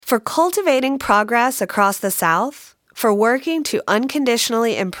For cultivating progress across the South, for working to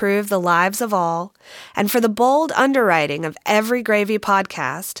unconditionally improve the lives of all, and for the bold underwriting of every Gravy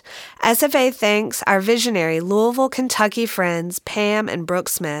podcast, SFA thanks our visionary Louisville, Kentucky friends Pam and Brooke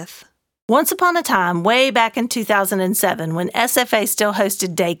Smith. Once upon a time, way back in 2007, when SFA still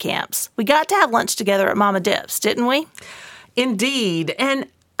hosted day camps, we got to have lunch together at Mama Dip's, didn't we? Indeed. And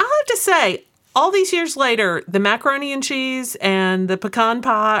I have to say, all these years later, the macaroni and cheese and the pecan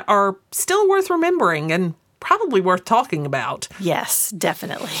pie are still worth remembering and probably worth talking about. Yes,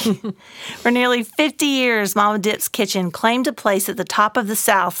 definitely. For nearly 50 years, Mama Dip's Kitchen claimed a place at the top of the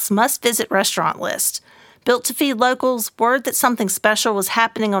South's must-visit restaurant list. Built to feed locals, word that something special was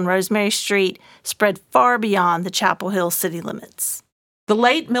happening on Rosemary Street spread far beyond the Chapel Hill city limits. The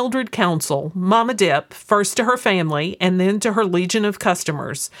late Mildred Council, Mama Dip, first to her family and then to her legion of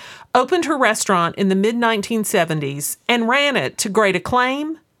customers, opened her restaurant in the mid-1970s and ran it to great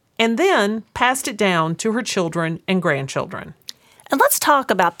acclaim and then passed it down to her children and grandchildren. And let's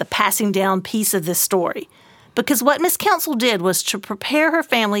talk about the passing down piece of this story, because what Miss Council did was to prepare her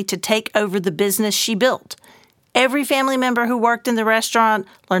family to take over the business she built. Every family member who worked in the restaurant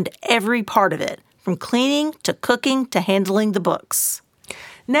learned every part of it, from cleaning to cooking to handling the books.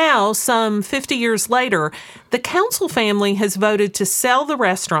 Now, some 50 years later, the Council family has voted to sell the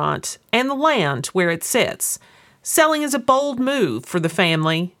restaurant and the land where it sits. Selling is a bold move for the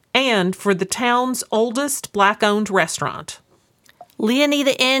family and for the town's oldest Black-owned restaurant.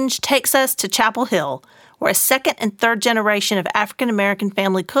 Leonida Inge takes us to Chapel Hill, where a second and third generation of African-American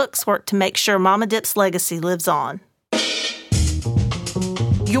family cooks work to make sure Mama Dip's legacy lives on.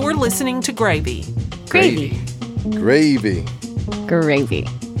 You're listening to Gravy. Gravy. Gravy. Gravy.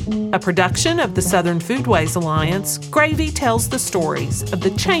 A production of the Southern Foodways Alliance, Gravy tells the stories of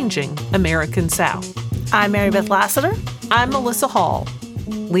the changing American South. I'm Mary Beth Lassiter. I'm Melissa Hall.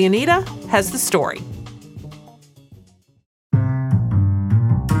 Leonida has the story.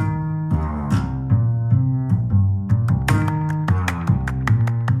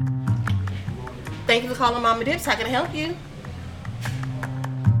 Thank you for calling Mama Dip's. How can I help you?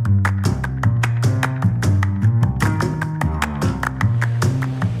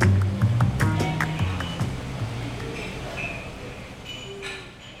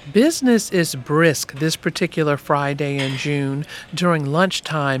 Business is brisk this particular Friday in June during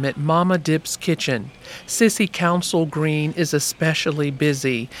lunchtime at Mama Dip's Kitchen. Sissy Council Green is especially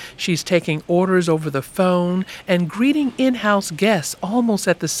busy. She's taking orders over the phone and greeting in-house guests almost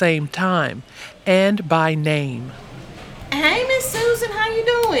at the same time, and by name. Hey, Miss Susan, how you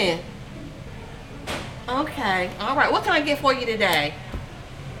doing? Okay, all right. What can I get for you today?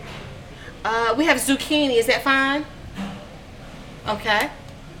 We have zucchini. Is that fine? Okay.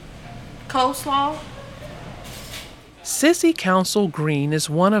 Coleslaw? Sissy Council Green is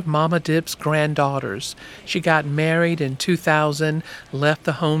one of Mama Dip's granddaughters. She got married in 2000, left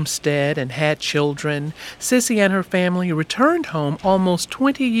the homestead, and had children. Sissy and her family returned home almost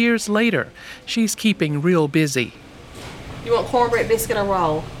 20 years later. She's keeping real busy. You want cornbread, biscuit, or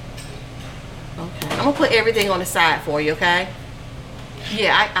roll? Okay. I'm gonna put everything on the side for you, okay?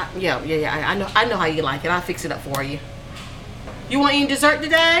 Yeah, I know how you like it. I'll fix it up for you. You want any dessert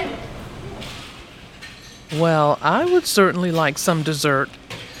today? Well, I would certainly like some dessert.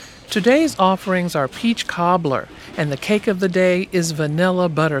 Today's offerings are peach cobbler, and the cake of the day is vanilla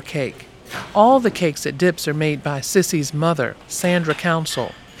butter cake. All the cakes at Dip's are made by Sissy's mother, Sandra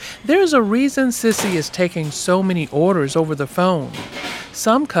Council. There's a reason Sissy is taking so many orders over the phone.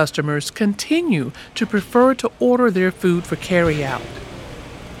 Some customers continue to prefer to order their food for carry-out.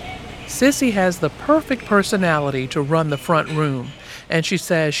 Sissy has the perfect personality to run the front room, and she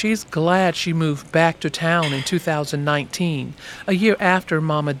says she's glad she moved back to town in 2019, a year after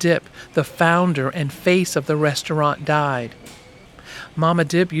Mama Dip, the founder and face of the restaurant, died. Mama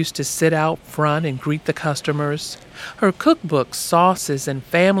Dip used to sit out front and greet the customers. Her cookbooks, sauces, and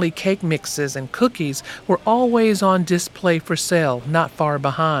family cake mixes and cookies were always on display for sale, not far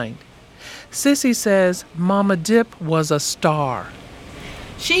behind. Sissy says Mama Dip was a star.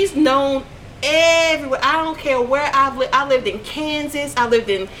 She's known everywhere. I don't care where I've lived. I lived in Kansas. I lived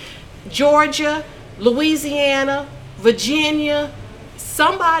in Georgia, Louisiana, Virginia.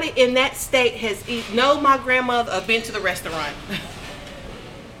 Somebody in that state has known my grandmother or been to the restaurant.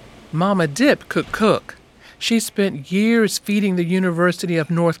 Mama Dip could cook. She spent years feeding the University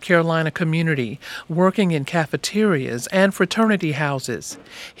of North Carolina community, working in cafeterias and fraternity houses.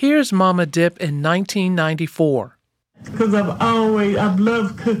 Here's Mama Dip in 1994. Because I've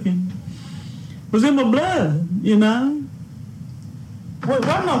loved cooking. It was in my blood, you know. Well, it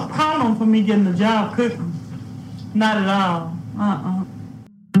wasn't no problem for me getting a job cooking. Not at all.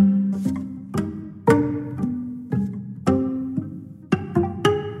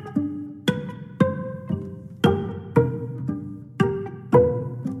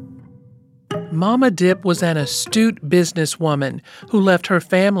 Mama Dip was an astute businesswoman who left her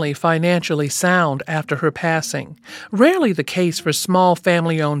family financially sound after her passing, rarely the case for small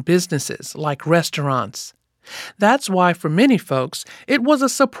family-owned businesses like restaurants. That's why for many folks, it was a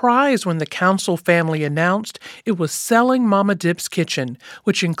surprise when the Council family announced it was selling Mama Dip's kitchen,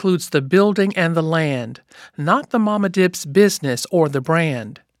 which includes the building and the land, not the Mama Dip's business or the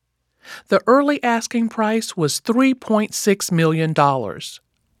brand. The early asking price was $3.6 million.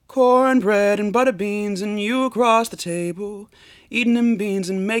 Cornbread and butter beans and you across the table, eating them beans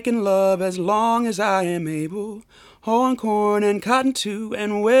and making love as long as I am able. Hoeing corn and cotton too,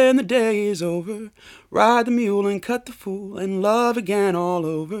 and when the day is over, ride the mule and cut the fool and love again all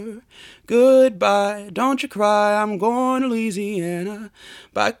over. Goodbye, don't you cry, I'm going to Louisiana.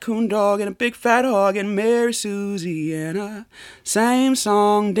 Buy a coon dog and a big fat hog and marry Susiana. Same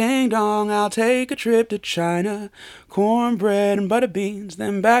song, ding dong, I'll take a trip to China. Cornbread and butter beans,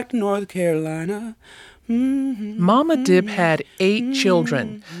 then back to North Carolina. Mama Dip had 8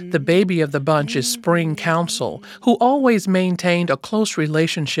 children. The baby of the bunch is Spring Council, who always maintained a close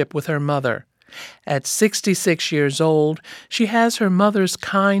relationship with her mother. At 66 years old, she has her mother's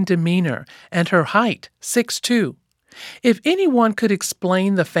kind demeanor and her height, 6'2". If anyone could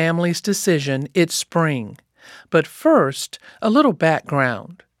explain the family's decision, it's Spring. But first, a little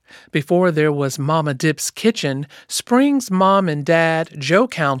background. Before there was Mama Dip's kitchen, Spring's mom and dad, Joe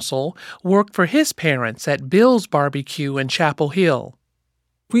Council, worked for his parents at Bill's Barbecue in Chapel Hill.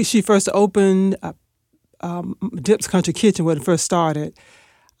 She first opened Dip's Country Kitchen when it first started.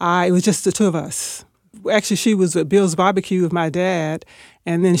 It was just the two of us. Actually, she was at Bill's Barbecue with my dad,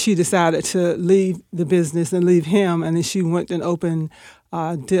 and then she decided to leave the business and leave him, and then she went and opened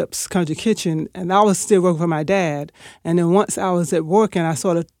Dip's Country Kitchen, and I was still working for my dad. And then once I was at work, and I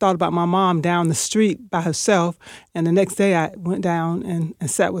sort of thought about my mom down the street by herself, and the next day I went down and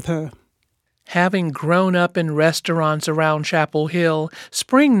sat with her. Having grown up in restaurants around Chapel Hill,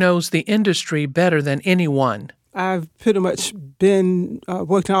 Spring knows the industry better than anyone. I've pretty much been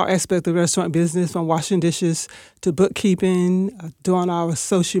worked in all aspects of the restaurant business, from washing dishes to bookkeeping, doing our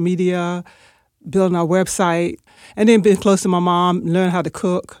social media, building our website, and then being close to my mom, learn how to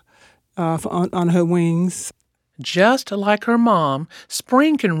cook on her wings. Just like her mom,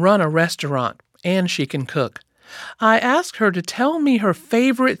 Spring can run a restaurant, and she can cook. I asked her to tell me her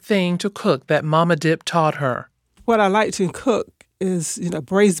favorite thing to cook that Mama Dip taught her. What I like to cook is,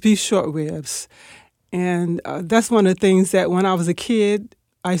 braised beef short ribs. And that's one of the things that when I was a kid,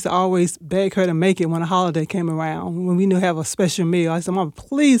 I used to always beg her to make it when a holiday came around. When we knew to have a special meal, I said, Mom,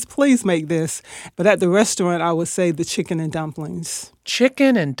 please make this. But at the restaurant, I would say the chicken and dumplings.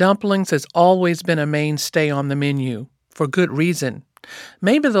 Chicken and dumplings has always been a mainstay on the menu, for good reason.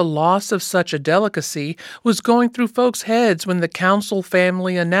 Maybe the loss of such a delicacy was going through folks' heads when the Council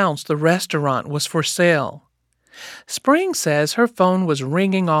family announced the restaurant was for sale. Spring says her phone was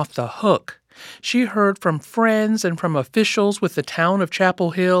ringing off the hook. She heard from friends and from officials with the town of Chapel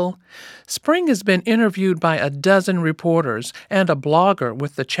Hill. Spring has been interviewed by a dozen reporters and a blogger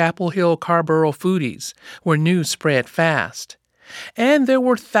with the Chapel Hill Carborough Foodies, where news spread fast. And there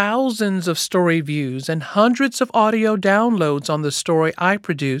were thousands of story views and hundreds of audio downloads on the story I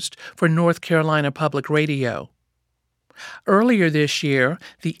produced for North Carolina Public Radio. Earlier this year,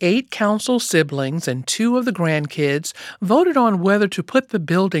 the 8 council siblings and 2 of the grandkids voted on whether to put the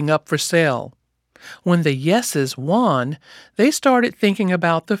building up for sale. When the yeses won, they started thinking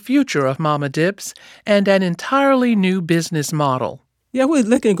about the future of Mama Dip's and an entirely new business model. Yeah, we're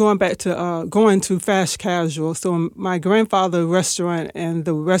looking going to fast casual. So my grandfather's restaurant and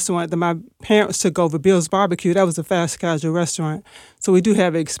the restaurant that my parents took over, Bill's Barbecue, that was a fast casual restaurant. So we do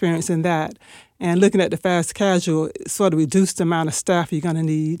have experience in that. And looking at the fast casual, it sort of reduced the amount of staff you're going to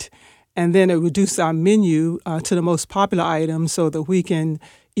need. And then it reduced our menu to the most popular items so that we can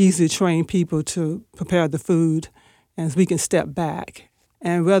easily train people to prepare the food and we can step back.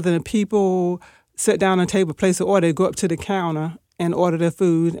 And rather than people sit down on a table, place an order, go up to the counter and order their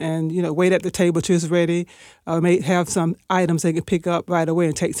food and, wait at the table till it's ready, may have some items they can pick up right away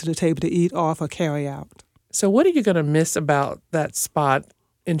and take to the table to eat off or carry out. So what are you going to miss about that spot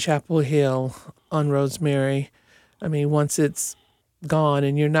in Chapel Hill on Rosemary? I mean, once it's gone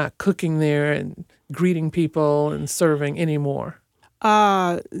and you're not cooking there and greeting people and serving anymore.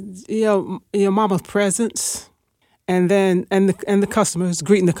 Mama's presence, and then the customers,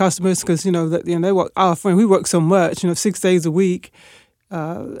 greeting the customers, because they work. Our friend, we work so much, 6 days a week,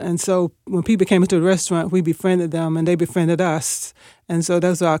 and so when people came into the restaurant, we befriended them and they befriended us, and so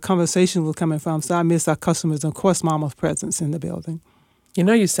that's where our conversation was coming from. So I miss our customers and, of course, Mama's presence in the building.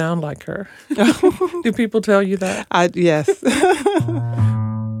 You sound like her. Do people tell you that? Yes.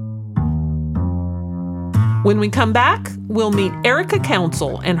 When we come back, we'll meet Erica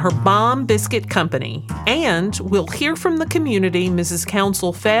Council and her Bomb Biscuit Company, and we'll hear from the community Mrs.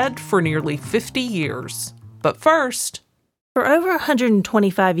 Council fed for nearly 50 years. But first... For over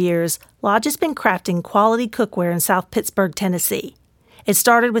 125 years, Lodge has been crafting quality cookware in South Pittsburgh, Tennessee. It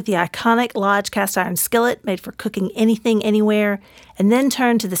started with the iconic Lodge cast iron skillet made for cooking anything, anywhere, and then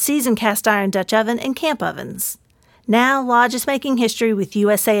turned to the seasoned cast iron Dutch oven and camp ovens. Now, Lodge is making history with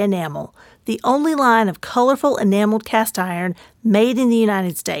USA Enamel, the only line of colorful enameled cast iron made in the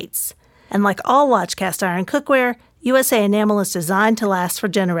United States. And like all Lodge cast iron cookware, USA Enamel is designed to last for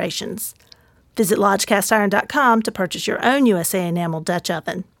generations. Visit LodgeCastIron.com to purchase your own USA Enamel Dutch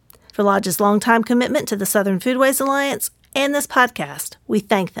oven. For Lodge's longtime commitment to the Southern Foodways Alliance and this podcast, we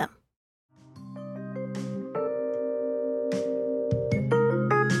thank them.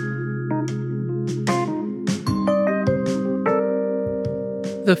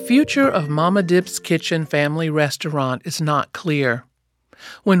 The future of Mama Dip's Kitchen family restaurant is not clear.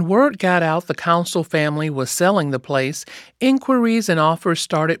 When word got out the Council family was selling the place, inquiries and offers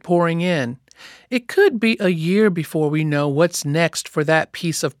started pouring in. It could be a year before we know what's next for that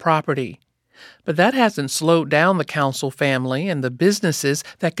piece of property. But that hasn't slowed down the Council family and the businesses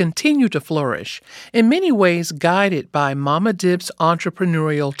that continue to flourish, in many ways guided by Mama Dip's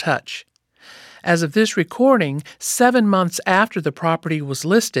entrepreneurial touch. As of this recording, 7 months after the property was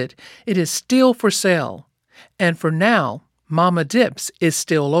listed, it is still for sale. And for now, Mama Dip's is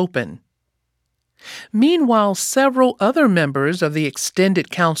still open. Meanwhile, several other members of the extended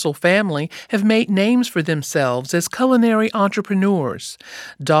Council family have made names for themselves as culinary entrepreneurs.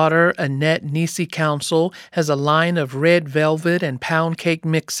 Daughter Annette Nisi Council has a line of red velvet and pound cake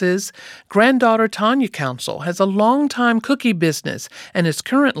mixes. Granddaughter Tanya Council has a long-time cookie business and is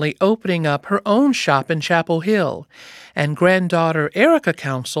currently opening up her own shop in Chapel Hill. And granddaughter Erica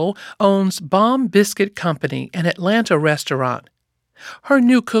Council owns Bomb Biscuit Company, an Atlanta restaurant. Her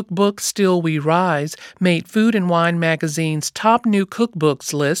new cookbook, Still We Rise, made Food and Wine magazine's top new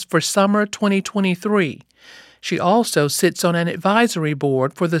cookbooks list for summer 2023. She also sits on an advisory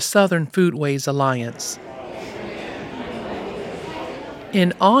board for the Southern Foodways Alliance.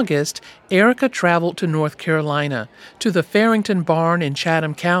 In August, Erica traveled to North Carolina, to the Farrington Barn in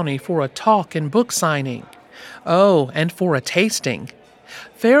Chatham County for a talk and book signing. Oh, and for a tasting.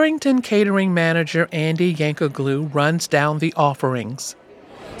 Farrington catering manager Andy Yankoglu runs down the offerings.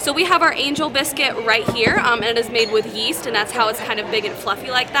 So we have our angel biscuit right here, and it is made with yeast, and that's how it's kind of big and fluffy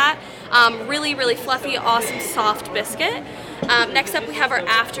like that. Really, really fluffy, awesome, soft biscuit. Next up, we have our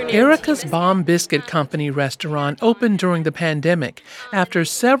afternoon. Erica's Bomb Biscuit Company restaurant opened during the pandemic after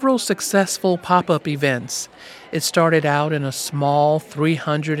several successful pop-up events. It started out in a small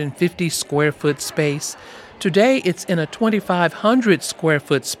 350-square-foot space. Today, it's in a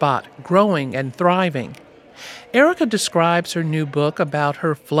 2,500-square-foot spot, growing and thriving. Erica describes her new book about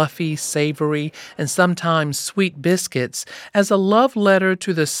her fluffy, savory, and sometimes sweet biscuits as a love letter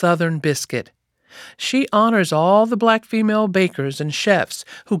to the Southern biscuit. She honors all the Black female bakers and chefs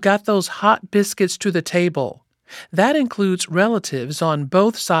who got those hot biscuits to the table. That includes relatives on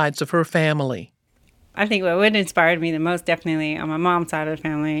both sides of her family. I think what inspired me the most, definitely on my mom's side of the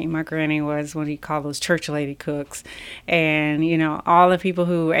family, my granny was what you call those church lady cooks. And, you know, all the people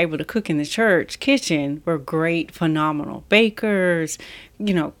who were able to cook in the church kitchen were great, phenomenal bakers,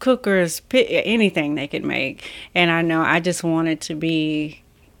 you know, cookers, anything they could make. And I know I just wanted to be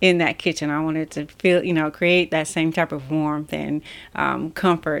in that kitchen. I wanted to feel, you know, create that same type of warmth and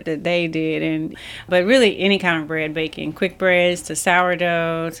comfort that they did. But really any kind of bread baking, quick breads to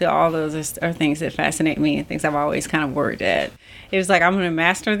sourdough, to all those are things that fascinate me and things I've always kind of worked at. It was like, I'm going to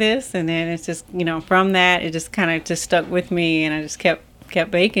master this. And then it's just, you know, from that, it just kind of just stuck with me and I just kept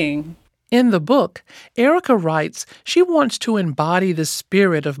baking. In the book, Erica writes she wants to embody the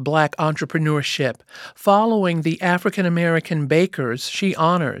spirit of Black entrepreneurship, following the African-American bakers she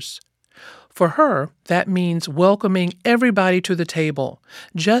honors. For her, that means welcoming everybody to the table,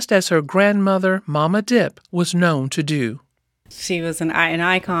 just as her grandmother, Mama Dip, was known to do. She was an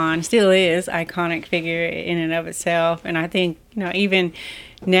icon, still is, iconic figure in and of itself. And I think, you know, even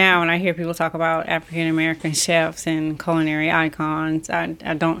now when I hear people talk about African-American chefs and culinary icons,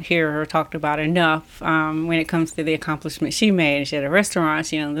 I don't hear her talked about enough when it comes to the accomplishments she made. She had a restaurant,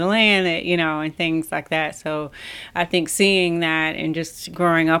 she owned the land, you know, and things like that. So I think seeing that and just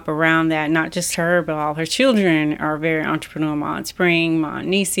growing up around that, not just her, but all her children are very entrepreneurial. My Aunt Spring, my Aunt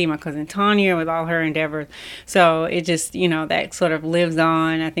Nisi, my cousin Tanya, with all her endeavors. So it just, you know, that sort of lives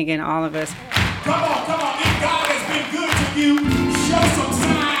on, I think, in all of us. Come on. If God has been good to you, show some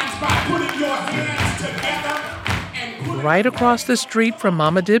signs by putting your hands together and putting right across the street from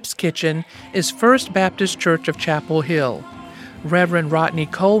Mama Dip's kitchen is First Baptist Church of Chapel Hill. Reverend Rodney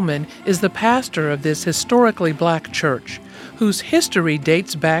Coleman is the pastor of this historically black church, whose history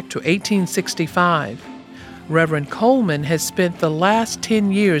dates back to 1865. Reverend Coleman has spent the last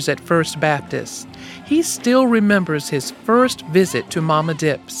 10 years at First Baptist. He still remembers his first visit to Mama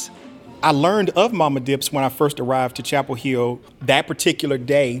Dip's. I learned of Mama Dip's when I first arrived to Chapel Hill. That particular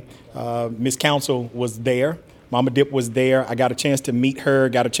day, Miss Council was there. Mama Dip was there. I got a chance to meet her,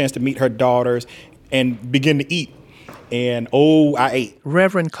 got a chance to meet her daughters, and begin to eat. And I ate.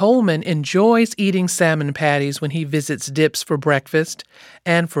 Reverend Coleman enjoys eating salmon patties when he visits Dip's for breakfast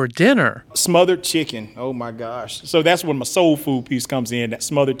and for dinner. Smothered chicken. Oh my gosh. So that's when my soul food piece comes in. That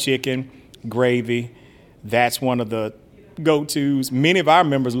smothered chicken, gravy. That's one of the go-tos. Many of our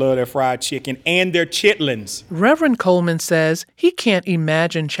members love their fried chicken and their chitlins. Reverend Coleman says he can't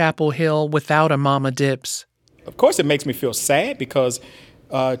imagine Chapel Hill without a Mama Dip's. Of course, it makes me feel sad because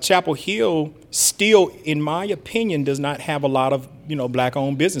Chapel Hill still, in my opinion, does not have a lot of,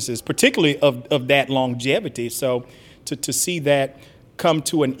 black-owned businesses, particularly of that longevity. So to see that come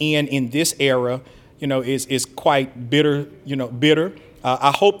to an end in this era, is quite bitter, bitter.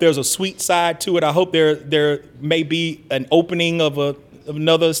 I hope there's a sweet side to it. I hope there may be an opening of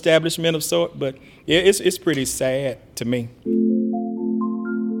another establishment of sort, but yeah, it's pretty sad to me.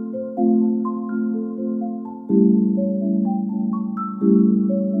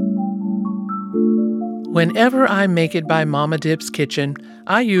 Whenever I make it by Mama Dip's kitchen,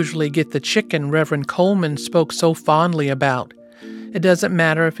 I usually get the chicken Reverend Coleman spoke so fondly about. It doesn't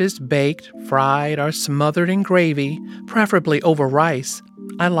matter if it's baked, fried, or smothered in gravy, preferably over rice.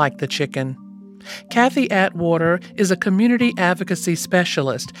 I like the chicken. Kathy Atwater is a community advocacy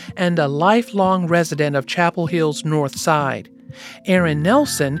specialist and a lifelong resident of Chapel Hill's North Side. Aaron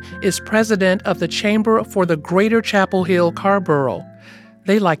Nelson is president of the Chamber for the Greater Chapel Hill Carborough.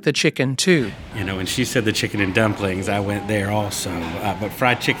 They like the chicken, too. When she said the chicken and dumplings, I went there also. But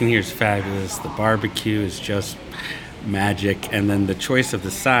fried chicken here is fabulous. The barbecue is just magic. And then the choice of the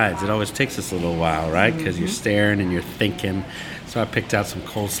sides, it always takes us a little while, right? Because you're staring and you're thinking. So I picked out some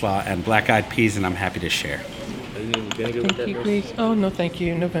coleslaw and black-eyed peas, and I'm happy to share. Vinegar thank you, please. Oh, no, thank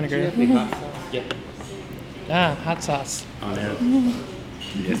you. No vinegar. Yeah. Hot sauce. On it.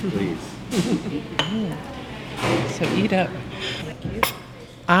 Yes, please. So eat up.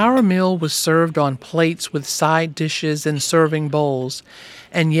 Our meal was served on plates with side dishes and serving bowls.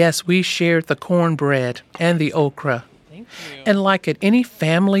 And yes, we shared the cornbread and the okra. And like at any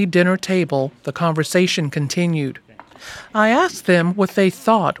family dinner table, the conversation continued. I asked them what they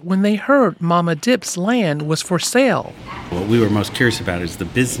thought when they heard Mama Dip's land was for sale. What we were most curious about is the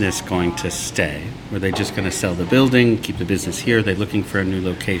business going to stay? Were they just going to sell the building, keep the business here? Are they looking for a new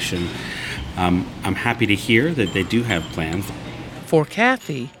location? I'm happy to hear that they do have plans. For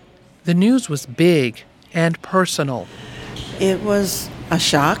Kathy, the news was big and personal. It was a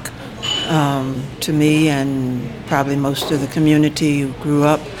shock to me and probably most of the community who grew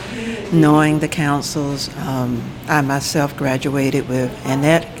up knowing the councils. I myself graduated with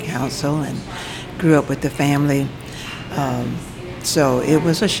Annette Council and grew up with the family. So it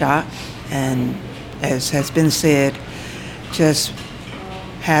was a shock. And as has been said, just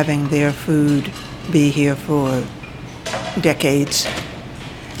having their food be here for decades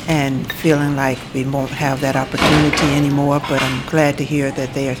and feeling like we won't have that opportunity anymore, but I'm glad to hear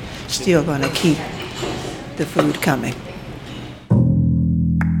that they are still going to keep the food coming.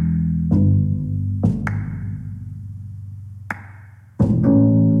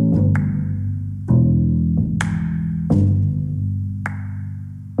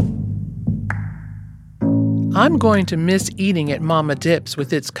 I'm going to miss eating at Mama Dip's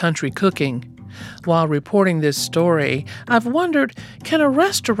with its country cooking. While reporting this story, I've wondered, can a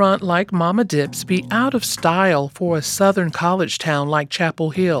restaurant like Mama Dip's be out of style for a southern college town like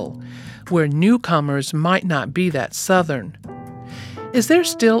Chapel Hill, where newcomers might not be that southern? Is there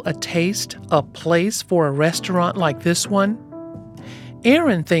still a taste, a place for a restaurant like this one?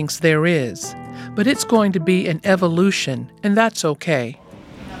 Aaron thinks there is, but it's going to be an evolution, and that's okay.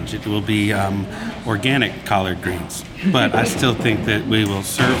 It will be organic collard greens, but I still think that we will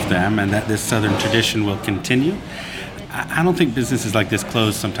serve them and that this southern tradition will continue. I don't think businesses like this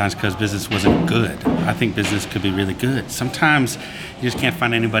close sometimes because business wasn't good. I think business could be really good. Sometimes you just can't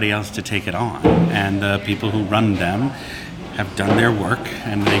find anybody else to take it on, and the people who run them have done their work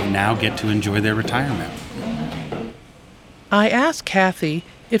and they now get to enjoy their retirement. I asked Kathy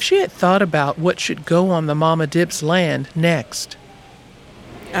if she had thought about what should go on the Mama Dip's land next.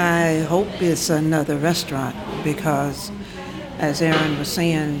 I hope it's another restaurant because, as Aaron was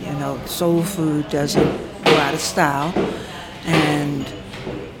saying, soul food doesn't go out of style. And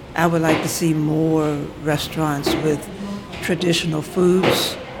I would like to see more restaurants with traditional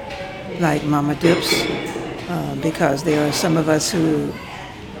foods like Mama Dip's, because there are some of us who,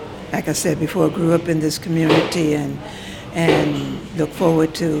 like I said before, grew up in this community and look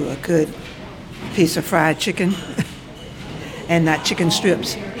forward to a good piece of fried chicken and not chicken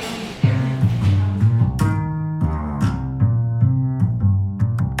strips.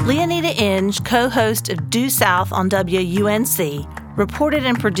 Leonida Inge, co-host of Due South on WUNC, reported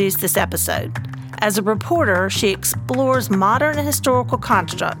and produced this episode. As a reporter, she explores modern and historical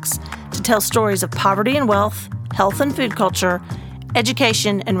constructs to tell stories of poverty and wealth, health and food culture,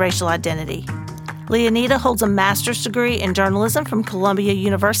 education, and racial identity. Leonida holds a master's degree in journalism from Columbia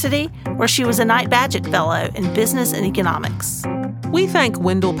University, where she was a Knight Bagehot Fellow in Business and Economics. We thank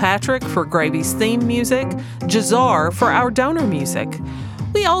Wendell Patrick for Gravy's theme music, Jazar for our donor music.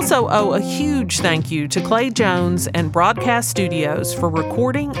 We also owe a huge thank you to Clay Jones and Broadcast Studios for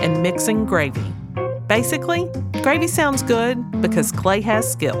recording and mixing Gravy. Basically, Gravy sounds good because Clay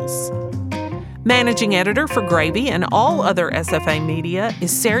has skills. Managing editor for Gravy and all other SFA media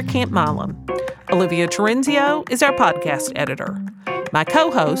is Sarah Camp Milam. Olivia Terenzio is our podcast editor. My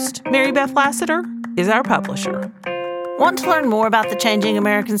co-host, Mary Beth Lassiter, is our publisher. Want to learn more about the changing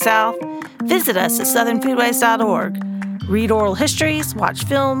American South? Visit us at southernfoodways.org. Read oral histories, watch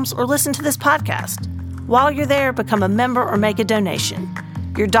films, or listen to this podcast. While you're there, become a member or make a donation.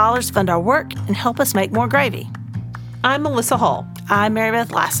 Your dollars fund our work and help us make more Gravy. I'm Melissa Hall. I'm Mary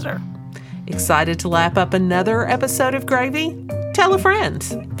Beth Lassiter. Excited to lap up another episode of Gravy? Tell a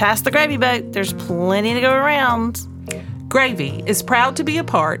friend. Pass the gravy boat. There's plenty to go around. Gravy is proud to be a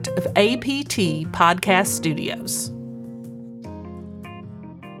part of APT Podcast Studios.